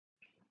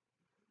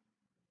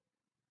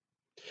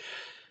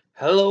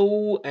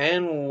Hello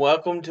and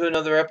welcome to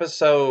another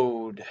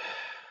episode.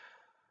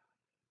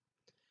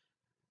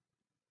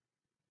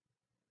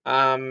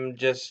 I'm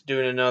just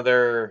doing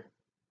another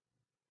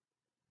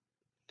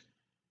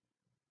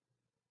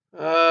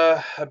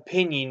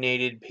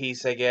opinionated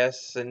piece, I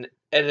guess, an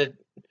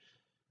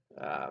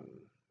um,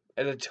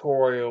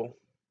 editorial,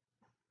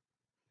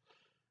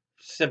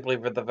 simply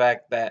for the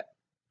fact that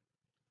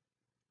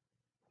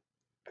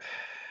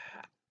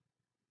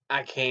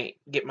I can't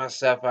get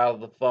myself out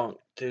of the funk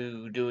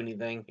to do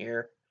anything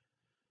here.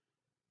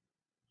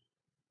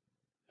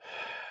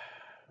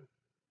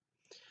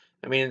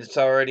 I mean, it's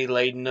already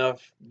late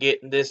enough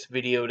getting this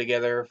video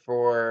together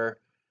for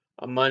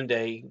a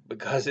Monday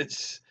because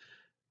it's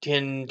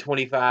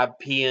 10:25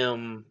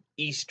 p.m.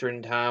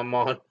 Eastern time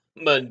on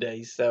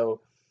Monday. So,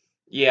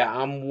 yeah,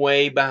 I'm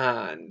way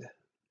behind.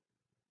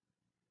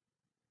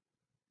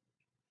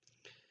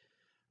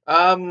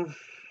 Um,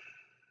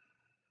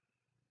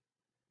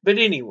 but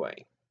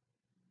anyway,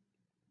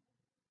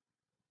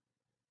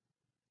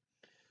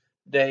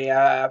 today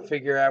I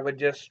figure I would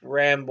just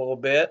ramble a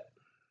bit.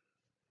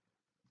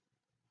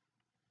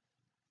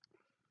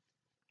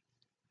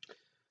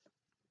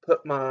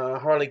 Put my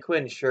Harley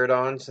Quinn shirt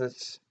on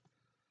since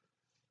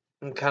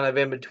I'm kind of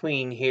in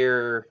between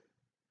here.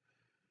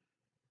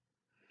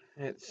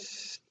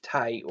 It's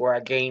tight where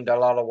I gained a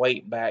lot of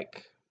weight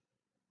back.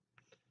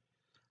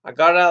 I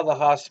got out of the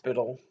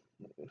hospital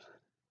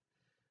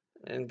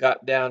and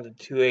got down to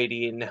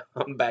 280, and now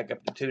I'm back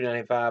up to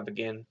 295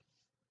 again.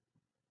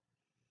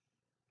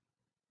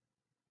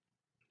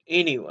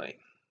 Anyway,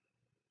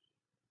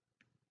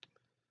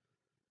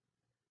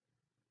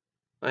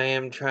 I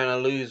am trying to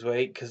lose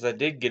weight because I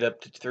did get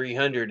up to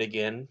 300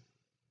 again.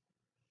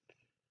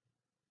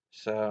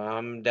 So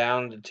I'm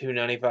down to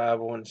 295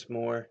 once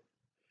more.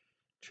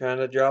 Trying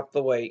to drop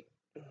the weight.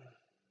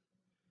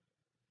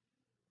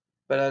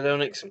 But I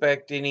don't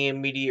expect any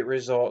immediate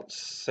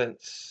results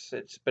since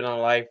it's been a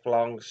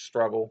lifelong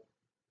struggle.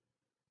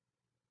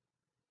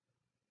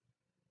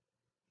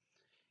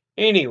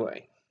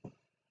 Anyway,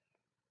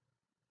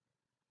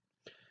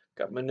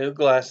 got my new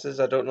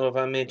glasses. I don't know if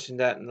I mentioned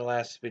that in the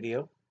last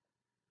video.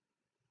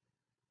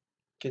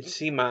 Can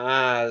see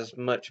my eyes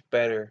much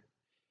better,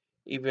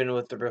 even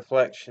with the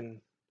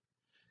reflection,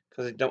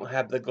 because I don't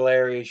have the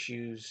glare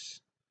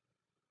issues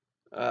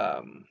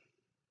my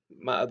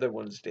other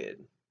ones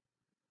did.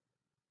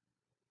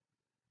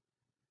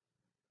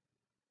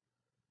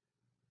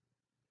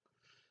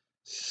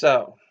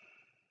 So,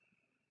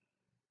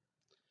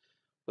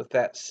 with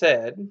that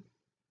said,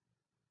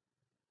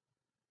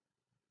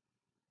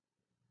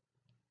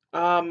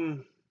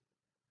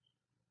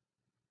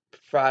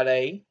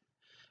 Friday,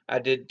 I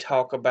did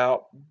talk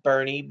about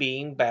Bernie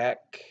being back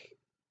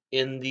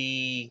in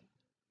the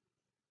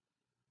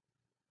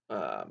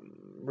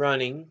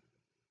running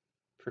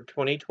for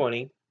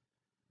 2020.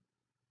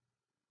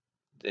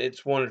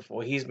 It's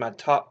wonderful. He's my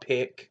top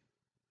pick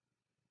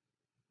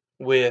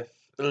with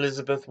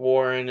Elizabeth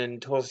Warren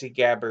and Tulsi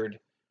Gabbard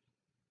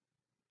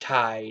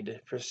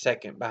tied for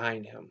second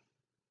behind him.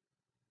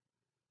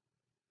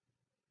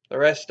 The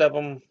rest of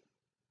them,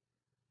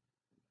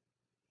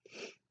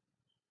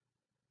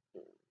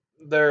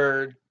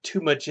 they're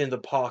too much in the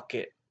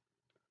pocket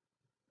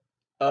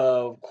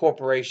of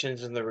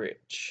corporations and the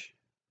rich.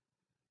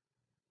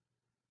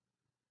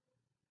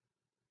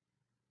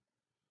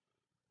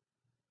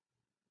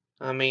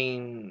 I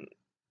mean,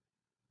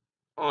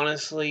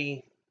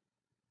 honestly,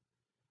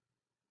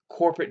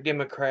 corporate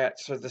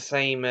Democrats are the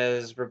same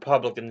as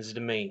Republicans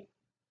to me.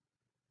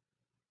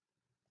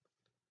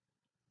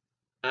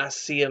 I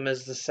see them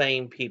as the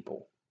same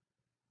people.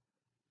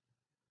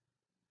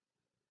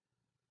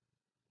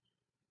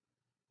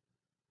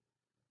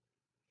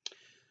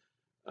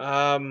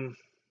 Um,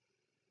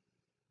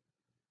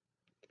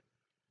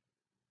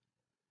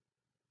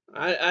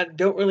 I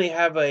don't really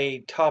have a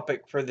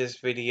topic for this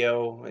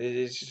video.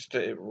 It's just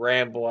a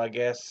ramble, I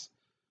guess.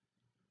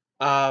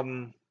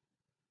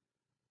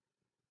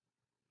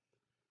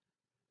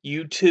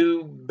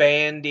 YouTube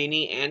banned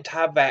any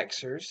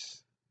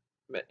anti-vaxxer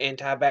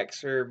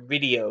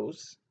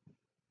videos,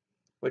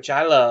 which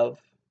I love.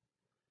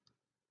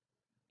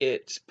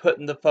 It's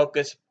putting the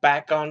focus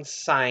back on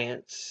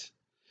science.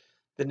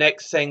 The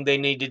next thing they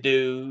need to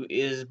do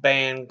is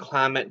ban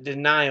climate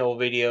denial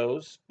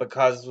videos,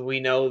 because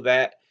we know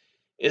that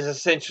is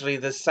essentially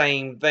the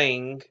same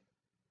thing.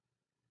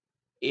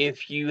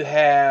 If you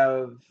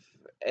have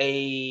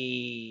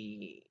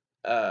a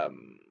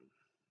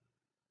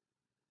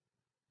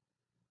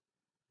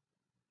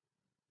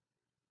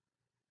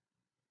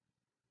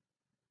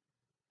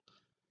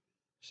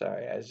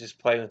sorry, I was just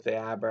playing with the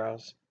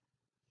eyebrows.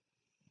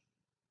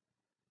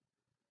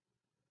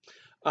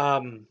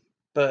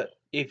 But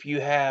if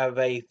you have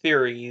a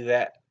theory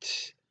that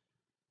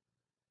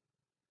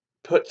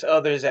puts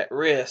others at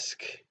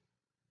risk,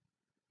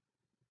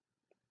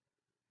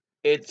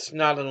 it's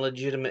not a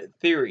legitimate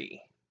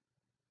theory.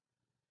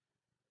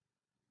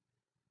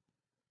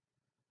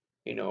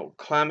 You know,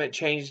 climate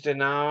change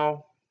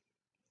denial?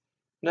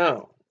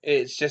 No,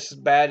 It's just as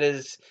bad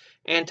as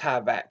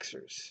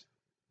anti-vaxxers.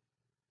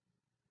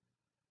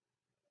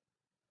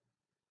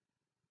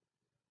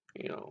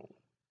 You know,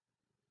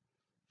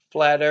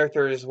 flat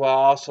earthers, while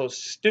also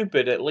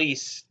stupid, at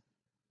least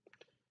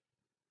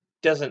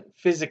doesn't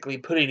physically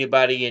put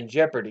anybody in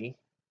jeopardy.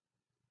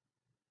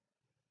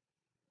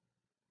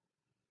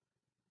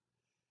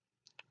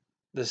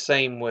 The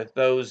same with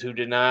those who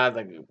deny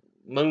the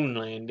moon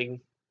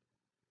landing.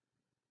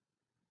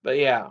 But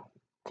yeah,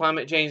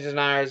 climate change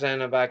deniers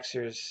and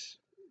anti-vaxxers,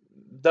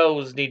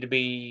 those need to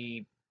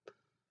be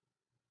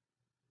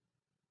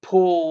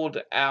pulled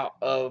out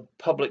of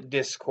public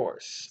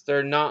discourse.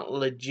 They're not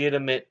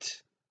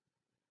legitimate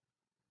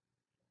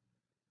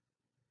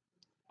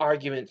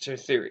arguments or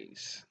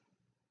theories.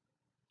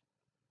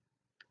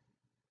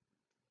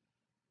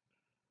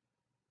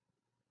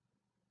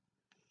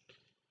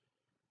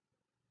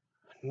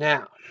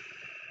 Now,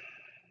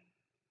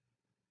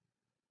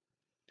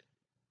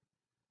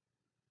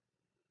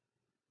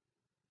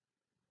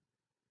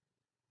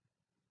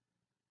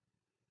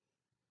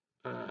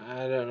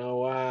 I don't know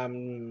why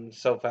I'm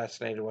so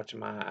fascinated watching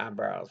my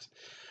eyebrows.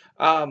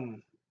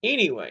 Um,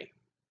 anyway,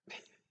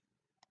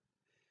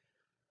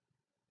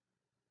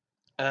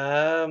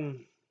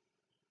 um,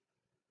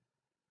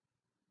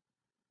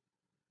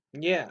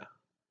 yeah,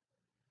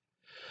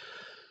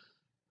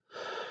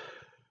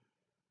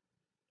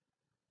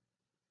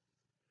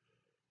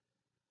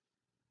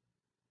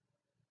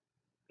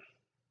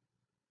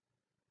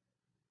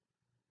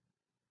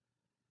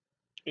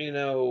 you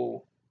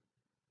know,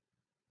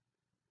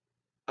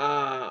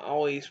 I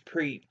always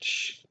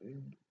preach,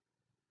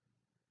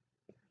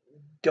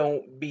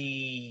 don't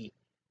be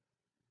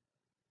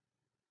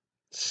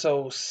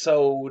so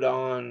sold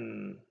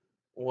on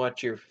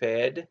what you're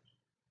fed.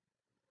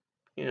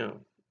 You know,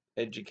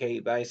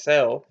 educate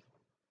thyself,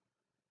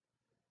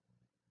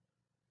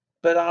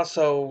 but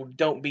also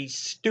don't be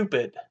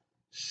stupid.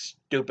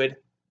 Stupid.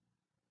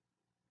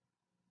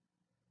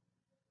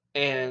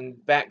 And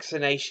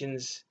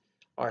vaccinations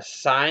are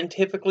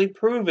scientifically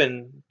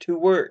proven to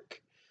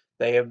work.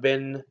 They have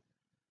been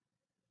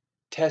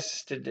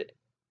tested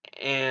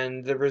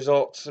and the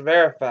results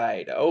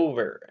verified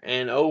over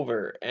and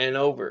over and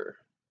over.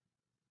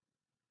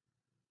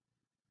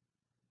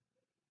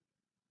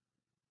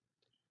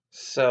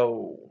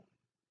 So,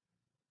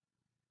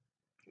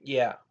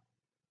 yeah.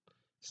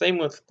 Same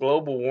with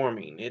global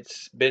warming.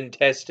 It's been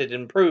tested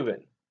and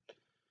proven.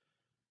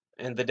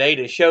 And the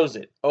data shows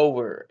it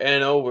over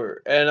and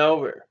over and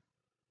over.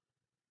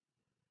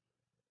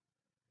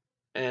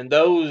 And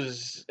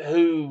those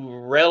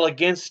who rail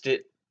against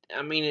it,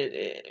 I mean,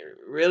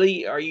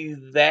 really, are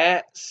you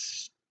that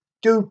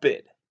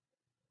stupid?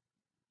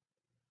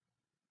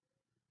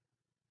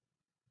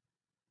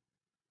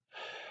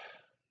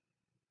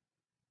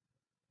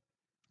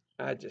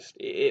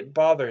 It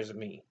bothers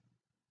me.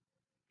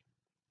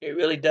 It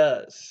really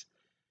does.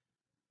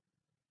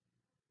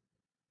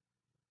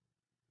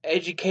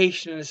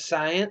 Education and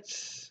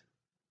science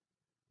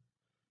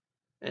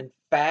and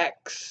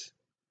facts,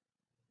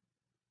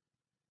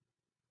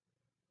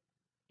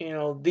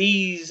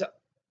 these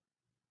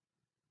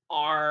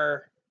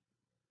are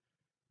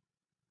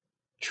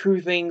true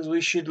things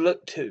we should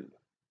look to,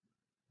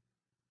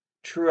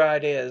 true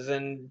ideas.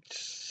 And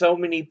so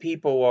many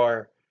people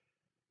are,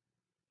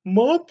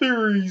 my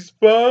theory's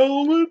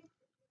valid,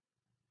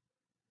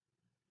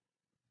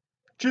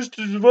 just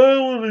as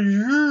valid as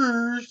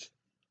yours.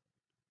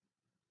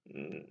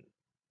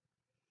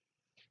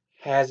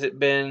 Has it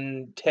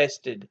been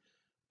tested,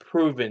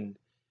 proven,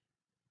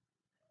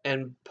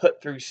 and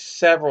put through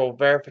several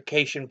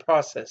verification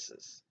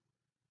processes?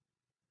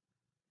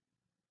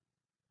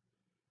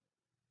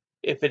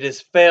 If it has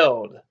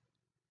failed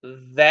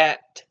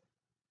that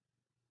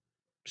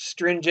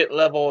stringent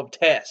level of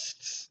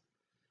tests,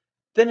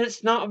 then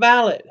it's not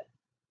valid.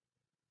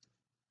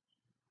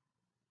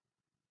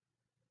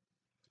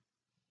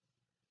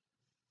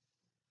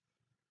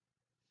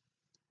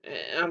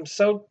 I'm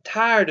so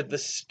tired of the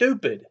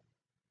stupid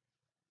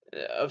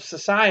of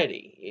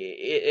society.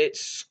 It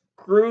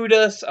screwed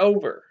us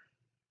over.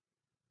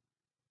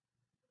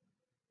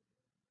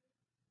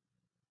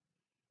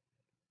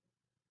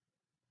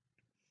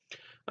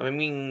 I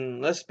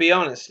mean, let's be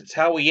honest, it's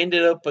how we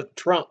ended up with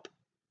Trump.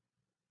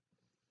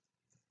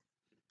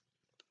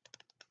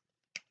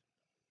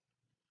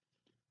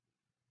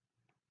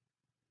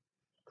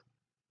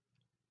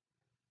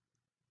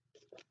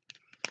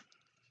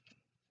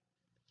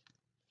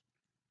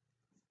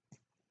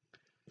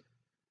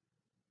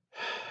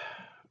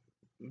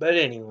 But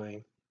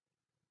anyway,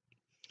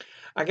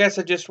 I guess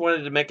I just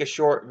wanted to make a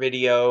short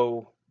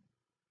video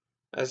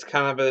as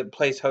kind of a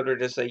placeholder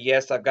to say,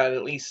 yes, I've got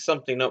at least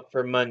something up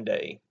for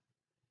Monday.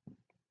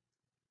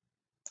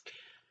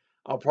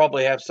 I'll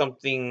probably have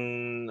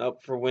something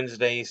up for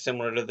Wednesday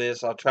similar to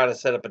this. I'll try to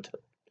set up a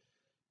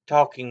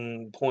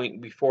talking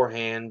point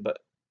beforehand, but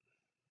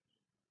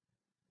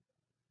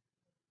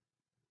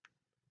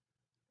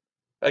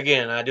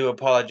again, I do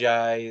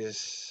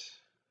apologize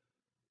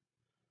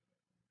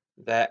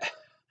that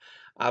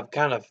I've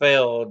kind of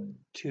failed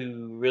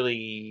to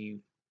really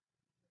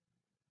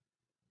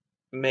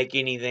make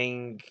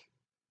anything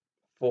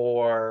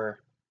for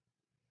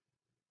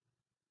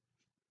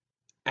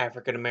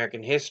African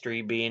American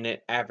history, being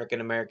it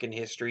African American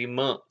History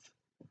Month.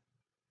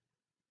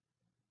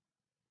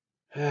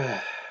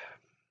 I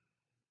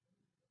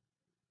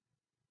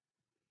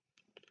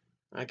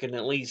can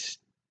at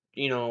least,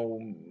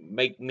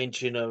 make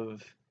mention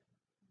of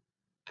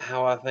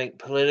how I think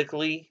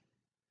politically,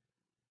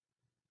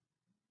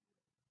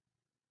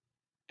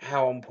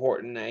 how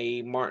important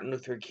a Martin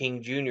Luther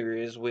King Jr.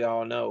 is, we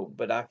all know.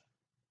 But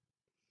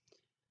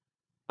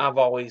I've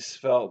always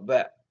felt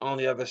that on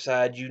the other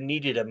side, you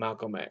needed a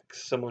Malcolm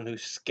X, someone who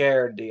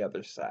scared the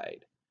other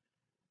side.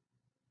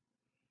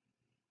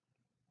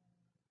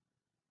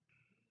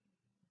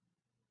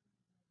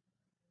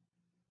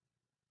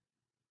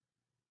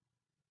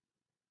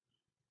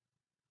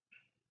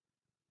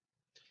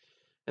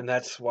 And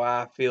that's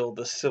why I feel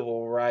the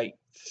civil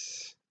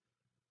rights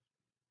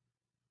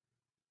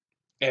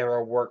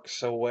era worked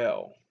so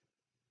well.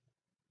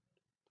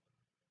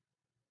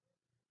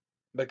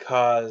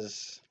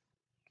 Because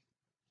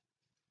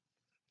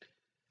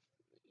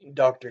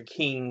Dr.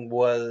 King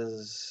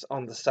was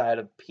on the side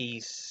of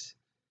peace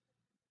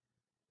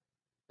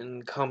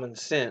and common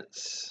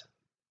sense.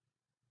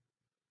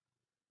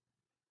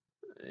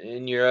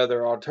 And your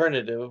other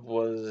alternative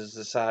was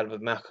the side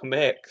of Malcolm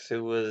X,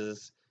 who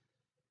was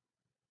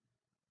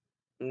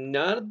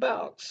not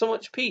about so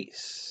much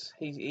peace.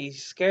 He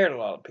scared a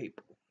lot of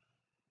people.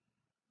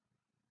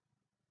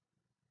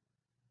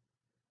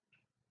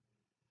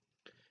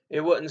 He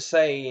wasn't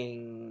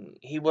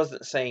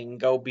saying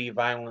go be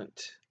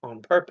violent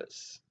on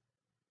purpose.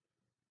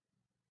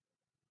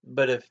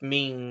 But if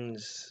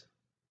means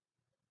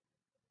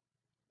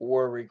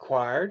were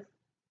required,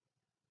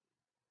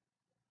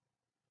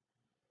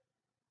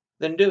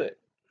 then do it.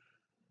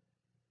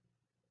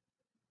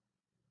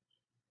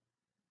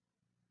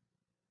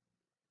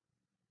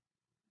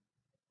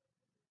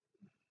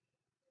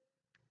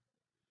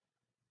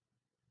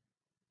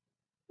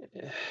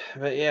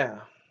 But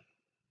yeah,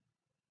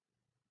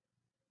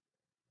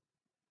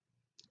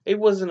 he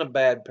wasn't a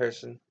bad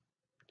person.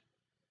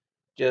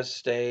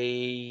 Just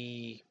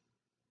a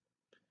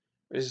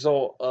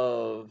result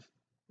of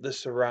the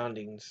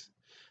surroundings.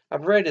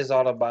 I've read his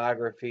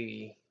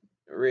autobiography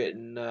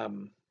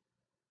written,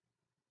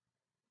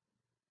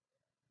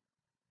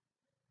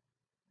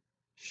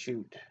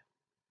 shoot,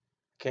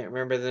 can't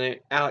remember the name.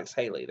 Alex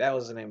Haley, that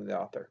was the name of the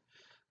author.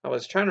 I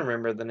was trying to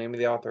remember the name of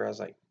the author. I was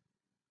like,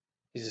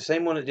 he's the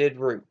same one that did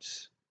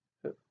Roots.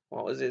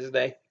 What was his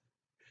name?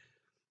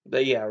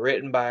 But yeah,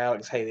 written by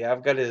Alex Haley.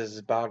 I've got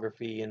his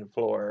biography in the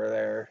floor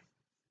there.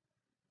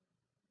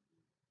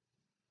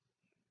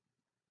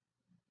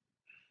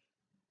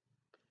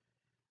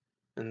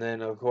 And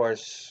then, of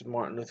course,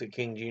 Martin Luther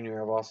King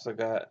Jr. I've also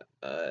got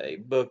a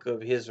book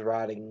of his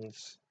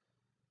writings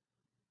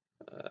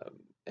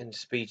and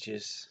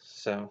speeches.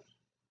 So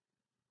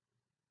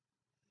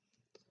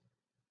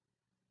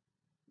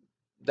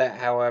that,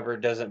 however,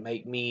 doesn't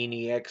make me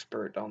any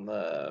expert on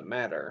the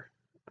matter.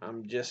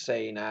 I'm just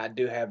saying I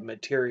do have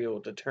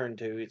material to turn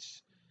to.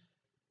 It's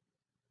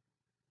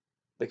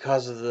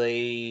because of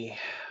the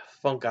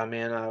funk I'm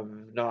in,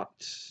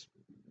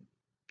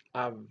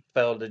 I've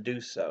failed to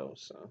do so.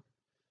 So,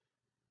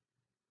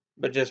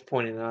 but just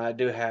pointing out, I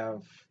do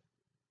have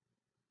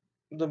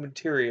the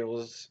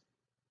materials.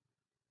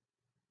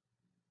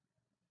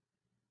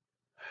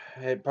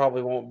 It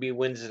probably won't be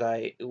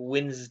Wednesday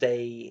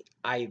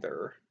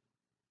either.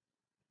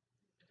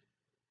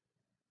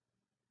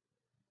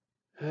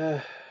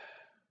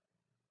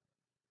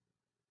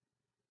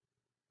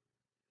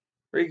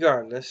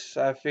 Regardless,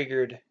 I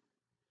figured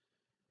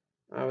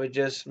I would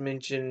just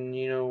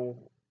mention,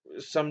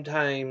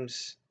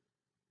 sometimes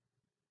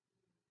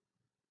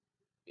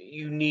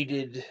you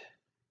needed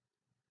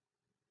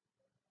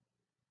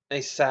a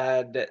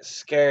side that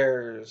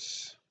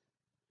scares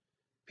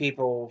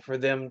people for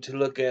them to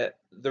look at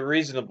the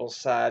reasonable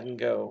side and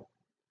go,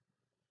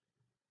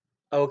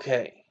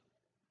 okay.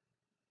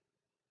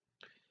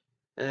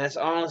 And that's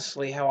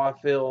honestly how I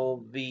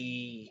feel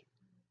the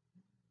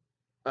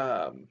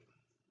um,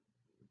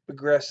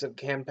 progressive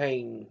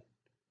campaign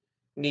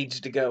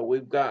needs to go.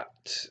 We've got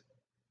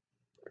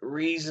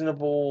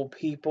reasonable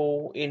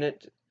people in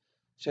it,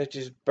 such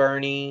as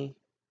Bernie,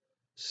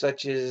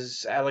 such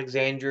as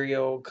Alexandria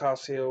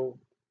Ocasio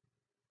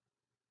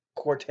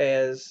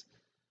Cortez.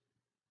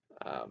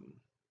 Um,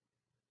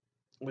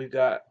 we've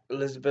got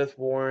Elizabeth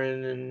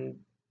Warren and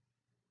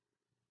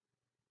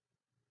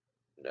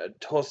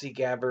Tulsi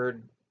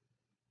Gabbard,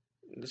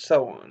 and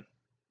so on.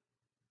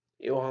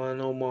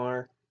 Ilhan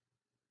Omar.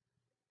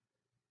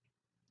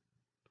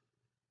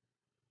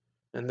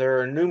 And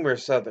there are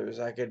numerous others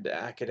I could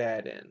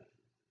add in.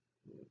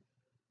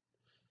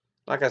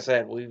 Like I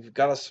said, we've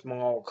got a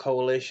small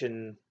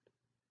coalition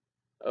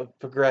of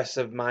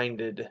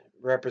progressive-minded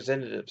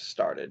representatives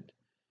started.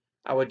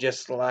 I would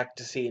just like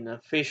to see an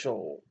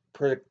official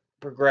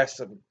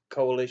progressive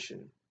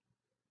coalition.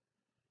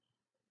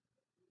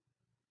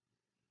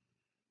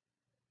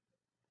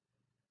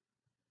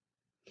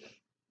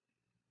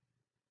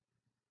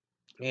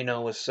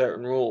 with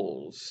certain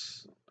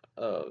rules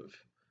of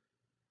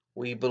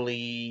we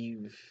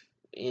believe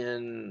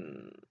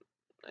in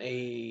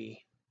a,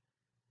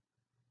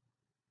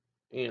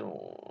 you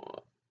know,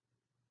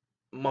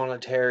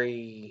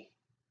 monetary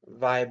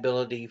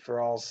viability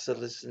for all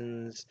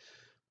citizens.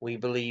 We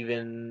believe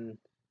in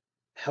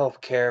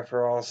health care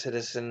for all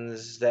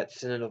citizens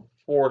that's in an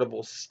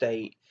affordable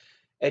state,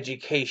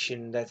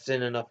 education that's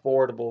in an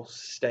affordable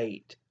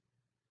state,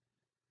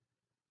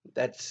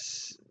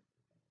 that's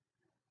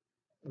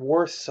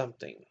worth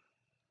something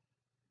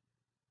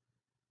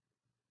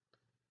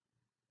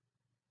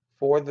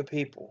for the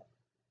people.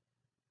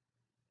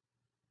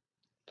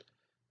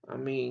 I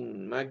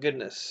mean, my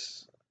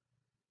goodness,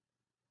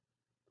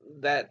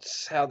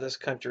 that's how this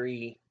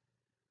country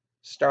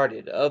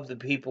started, of the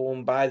people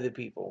and by the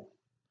people.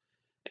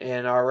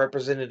 And our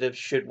representatives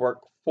should work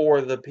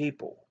for the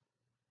people.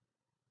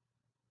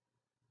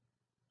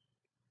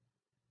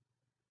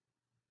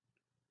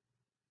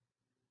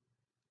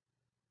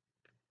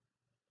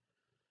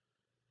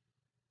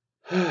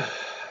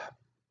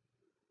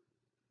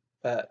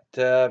 But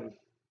I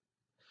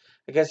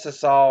guess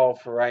that's all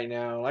for right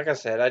now. Like I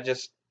said, I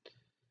just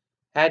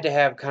had to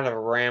have kind of a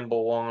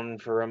ramble on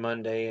for a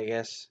Monday, I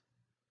guess.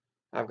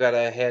 I've got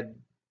to head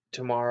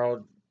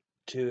tomorrow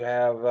to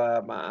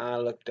have my eye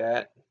looked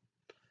at.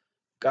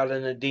 Got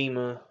an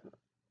edema,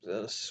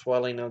 the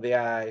swelling of the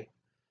eye.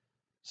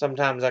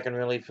 Sometimes I can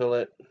really feel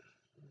it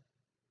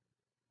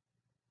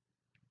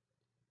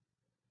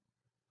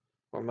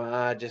where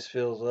my eye just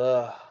feels,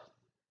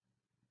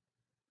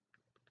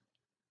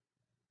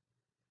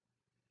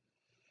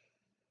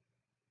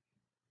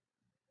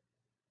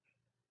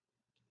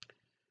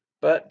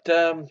 But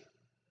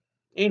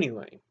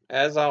anyway,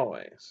 as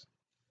always,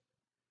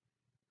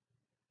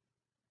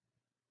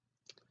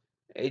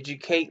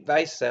 educate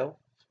thyself,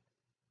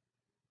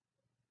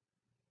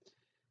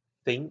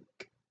 think,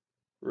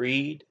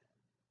 read,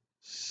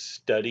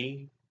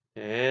 study,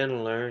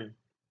 and learn.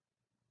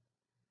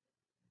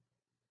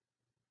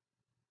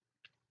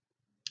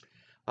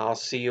 I'll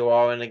see you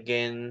all in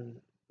again.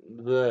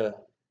 Bleh,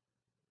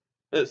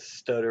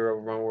 stutter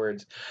over my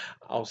words.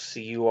 I'll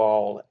see you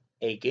all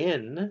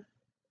again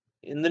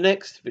in the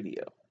next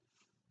video.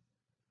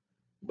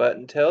 But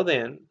until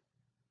then,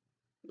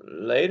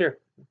 later.